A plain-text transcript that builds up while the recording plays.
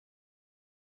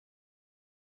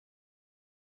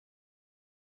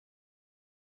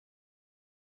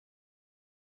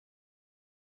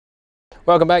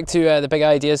Welcome back to the Big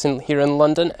Ideas here in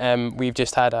London. We've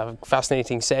just had a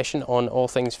fascinating session on all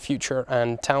things future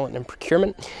and talent and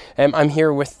procurement. I'm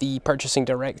here with the Purchasing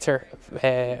Director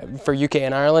for UK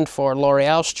and Ireland for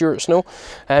L'Oreal, Stuart Snow.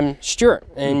 Stuart,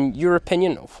 in your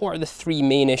opinion, what are the three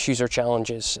main issues or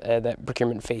challenges that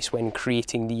procurement face when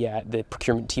creating the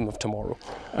procurement team of tomorrow?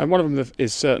 One of them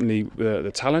is certainly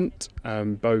the talent,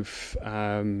 both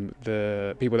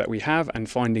the people that we have and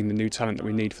finding the new talent that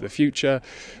we need for the future.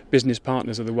 Business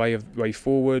partners are the way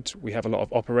forward. We have a lot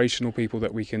of operational people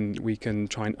that we can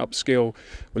try and upskill.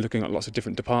 We're looking at lots of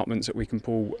different departments that we can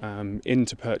pull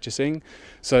into purchasing.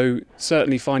 So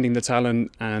certainly finding the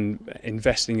talent and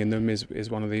investing in them is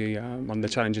one of the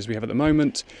challenges we have at the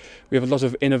moment. We have a lot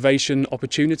of innovation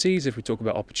opportunities. If we talk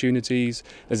about opportunities,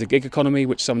 there's a gig economy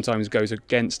which sometimes goes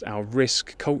against our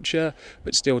risk culture,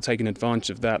 but still taking advantage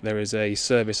of that. There is a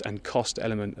service and cost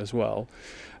element as well.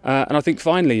 And I think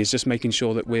finally is just making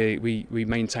sure that we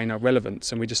maintain our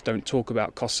relevance and we just don't talk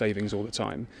about cost savings all the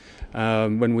time.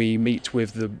 When we meet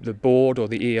with the board or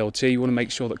the ELT, we want to make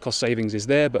sure that cost savings is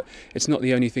there, but it's not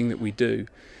the only thing that we do.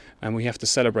 And we have to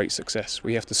celebrate success.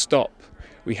 We have to stop.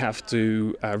 We have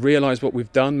to realise what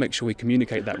we've done, make sure we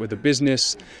communicate that with the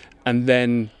business, and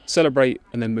then celebrate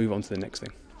and then move on to the next thing.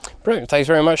 Brilliant, thanks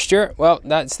very much, Stuart. Well,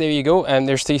 there you go.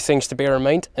 There's three things to bear in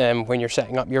mind when you're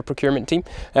setting up your procurement team.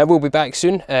 We'll be back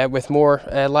soon with more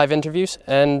live interviews,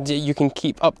 and you can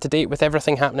keep up to date with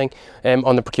everything happening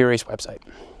on the Procure's website.